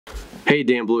Hey,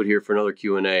 Dan Blewett here for another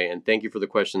Q&A, and thank you for the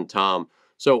question, Tom.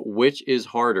 So, which is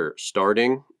harder,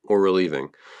 starting or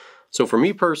relieving? So, for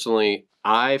me personally,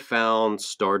 I found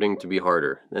starting to be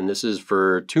harder, and this is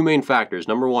for two main factors.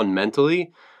 Number one,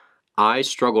 mentally, I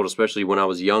struggled, especially when I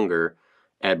was younger,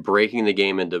 at breaking the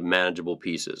game into manageable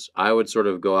pieces. I would sort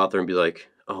of go out there and be like,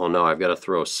 "Oh no, I've got to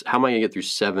throw. How am I gonna get through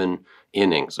 7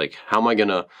 innings? Like, how am I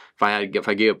gonna? If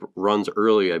I gave up runs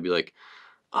early, I'd be like,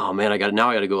 oh man, I got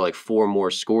to go like 4 more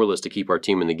scoreless to keep our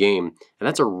team in the game. And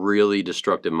that's a really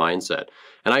destructive mindset.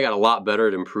 And I got a lot better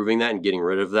at improving that and getting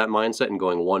rid of that mindset and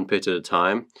going one pitch at a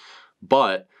time.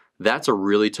 But that's a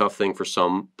really tough thing for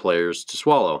some players to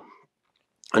swallow.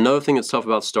 Another thing that's tough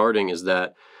about starting is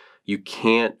that you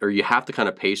can't, or you have to kind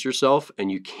of pace yourself,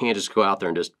 and you can't just go out there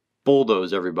and just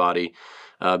bulldoze everybody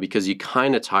because you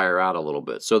kind of tire out a little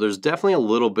bit. So there's definitely a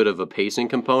little bit of a pacing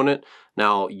component.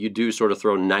 Now, you do sort of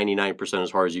throw 99% as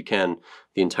hard as you can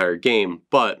the entire game,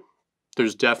 but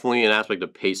there's definitely an aspect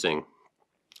of pacing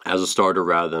as a starter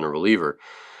rather than a reliever.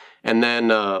 And then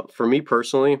for me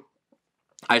personally,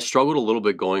 I struggled a little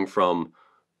bit going from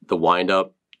the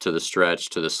windup to the stretch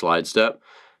to the slide step.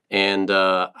 And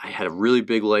I had a really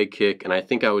big leg kick, and I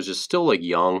think I was just still like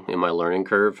young in my learning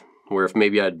curve, where if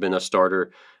maybe I'd been a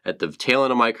starter at the tail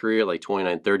end of my career, like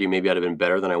 29, 30, maybe I'd have been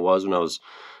better than I was when I was,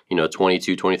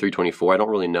 22, 23, 24. I don't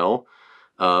really know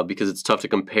because it's tough to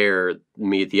compare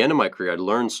me at the end of my career. I'd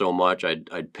learned so much.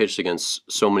 I'd pitched against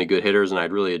so many good hitters, and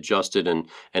I'd really adjusted and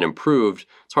improved.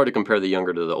 It's hard to compare the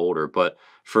younger to the older. But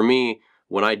for me,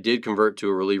 when I did convert to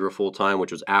a reliever full-time,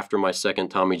 which was after my second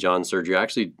Tommy John surgery, I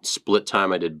actually split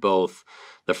time. I did both.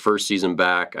 The first season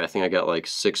back, I think I got like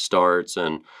 6 starts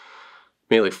and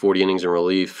maybe like 40 innings in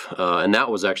relief. And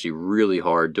that was actually really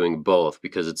hard doing both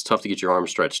because it's tough to get your arm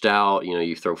stretched out.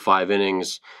 You throw 5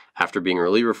 innings after being a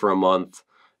reliever for a month.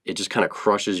 It just kind of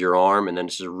crushes your arm, and then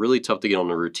it's just really tough to get on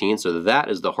the routine. So that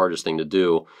is the hardest thing to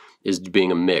do, is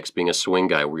being a mix, being a swing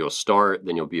guy where you'll start,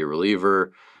 then you'll be a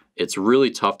reliever. It's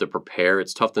really tough to prepare.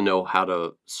 It's tough to know how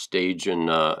to stage and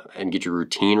get your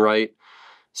routine right.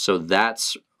 So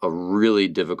that's a really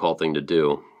difficult thing to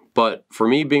do. But for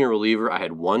me, being a reliever, I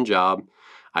had one job.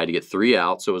 I had to get 3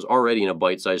 outs, so it was already in a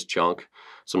bite-sized chunk.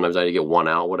 Sometimes I had to get 1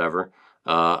 out, whatever.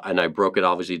 And I broke it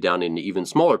obviously down into even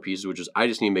smaller pieces, which is I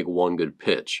just need to make 1 good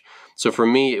pitch. So for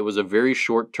me, it was a very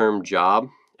short-term job,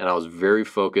 and I was very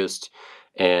focused.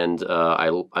 And I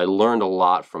learned a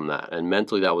lot from that. And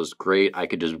mentally, that was great. I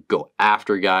could just go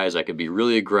after guys. I could be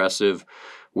really aggressive,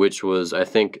 which was, I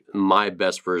think, my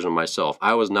best version of myself.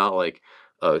 I was not like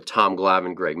a Tom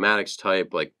Glavine, Greg Maddux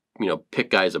type, like, pick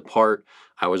guys apart.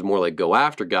 I was more like go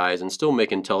after guys and still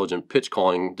make intelligent pitch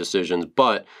calling decisions,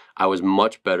 but I was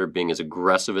much better being as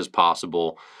aggressive as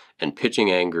possible and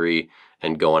pitching angry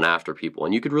and going after people.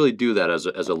 And you could really do that as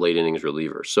a late innings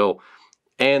reliever.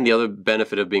 And the other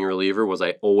benefit of being a reliever was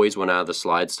I always went out of the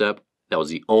slide step. That was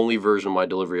the only version of my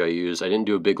delivery I used. I didn't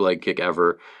do a big leg kick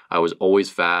ever. I was always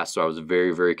fast, so I was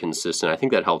very, very consistent. I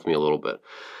think that helped me a little bit.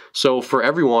 So for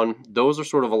everyone, those are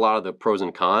sort of a lot of the pros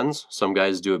and cons. Some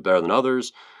guys do it better than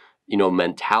others.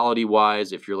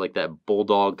 Mentality-wise, if you're like that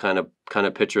bulldog kind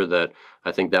of pitcher, that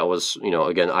I think that was,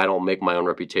 again, I don't make my own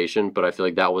reputation, but I feel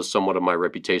like that was somewhat of my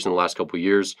reputation the last couple of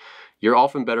years. You're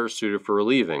often better suited for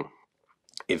relieving.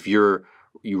 If you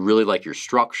really like your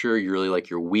structure, you really like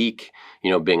your week,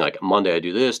 being like Monday I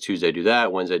do this, Tuesday I do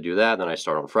that, Wednesday I do that, then I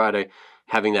start on Friday.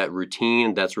 Having that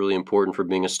routine, that's really important for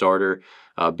being a starter.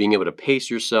 Being able to pace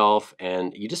yourself,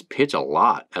 and you just pitch a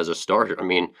lot as a starter. I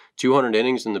mean, 200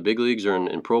 innings in the big leagues or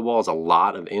in pro ball is a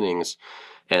lot of innings.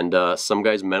 And some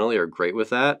guys mentally are great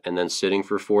with that, and then sitting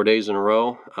for 4 days in a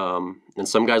row. And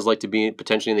some guys like to be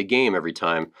potentially in the game every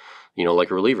time,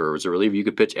 like a reliever. As a reliever, you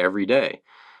could pitch every day.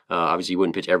 Obviously, you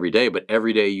wouldn't pitch every day, but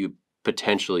every day you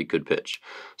potentially could pitch.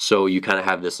 So you kind of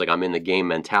have this, like, I'm in the game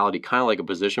mentality, kind of like a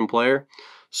position player.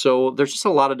 So there's just a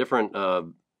lot of different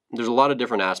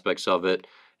aspects of it,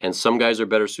 and some guys are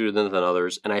better suited than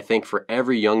others. And I think for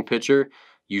every young pitcher,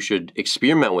 you should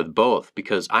experiment with both,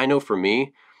 because I know for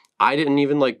me, I didn't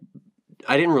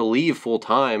relieve full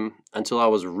time until I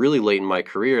was really late in my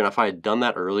career. And if I had done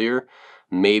that earlier,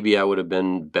 maybe I would have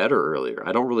been better earlier.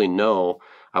 I don't really know.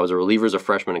 I was a reliever as a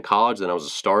freshman in college, then I was a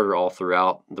starter all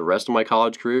throughout the rest of my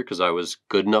college career because I was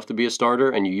good enough to be a starter,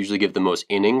 and you usually give the most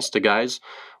innings to guys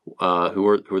who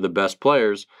are the best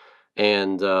players.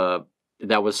 And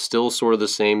that was still sort of the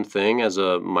same thing as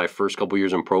my first couple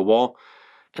years in pro ball.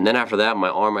 And then after that, my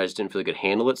arm, I just didn't feel like I could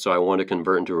handle it, so I wanted to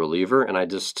convert into a reliever, and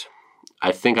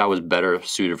I think I was better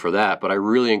suited for that. But I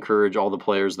really encourage all the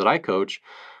players that I coach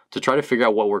to try to figure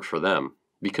out what works for them,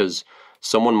 because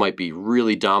someone might be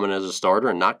really dominant as a starter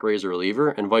and not great as a reliever,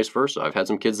 and vice versa. I've had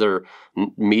some kids that are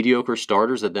mediocre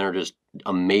starters that then are just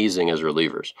amazing as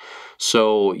relievers.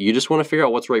 So you just want to figure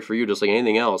out what's right for you, just like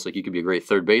anything else. Like you could be a great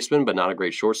third baseman, but not a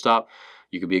great shortstop.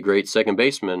 You could be a great second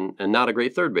baseman and not a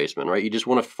great third baseman, right? You just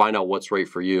want to find out what's right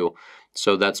for you.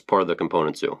 So that's part of the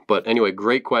component too. But anyway,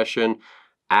 great question.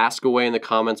 Ask away in the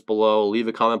comments below. Leave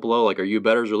a comment below. Like, are you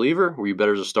better as a reliever? Were you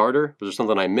better as a starter? Was there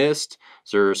something I missed?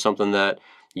 Is there something that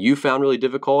you found really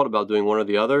difficult about doing one or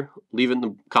the other? Leave it in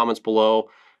the comments below,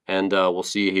 and we'll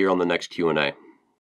see you here on the next Q&A.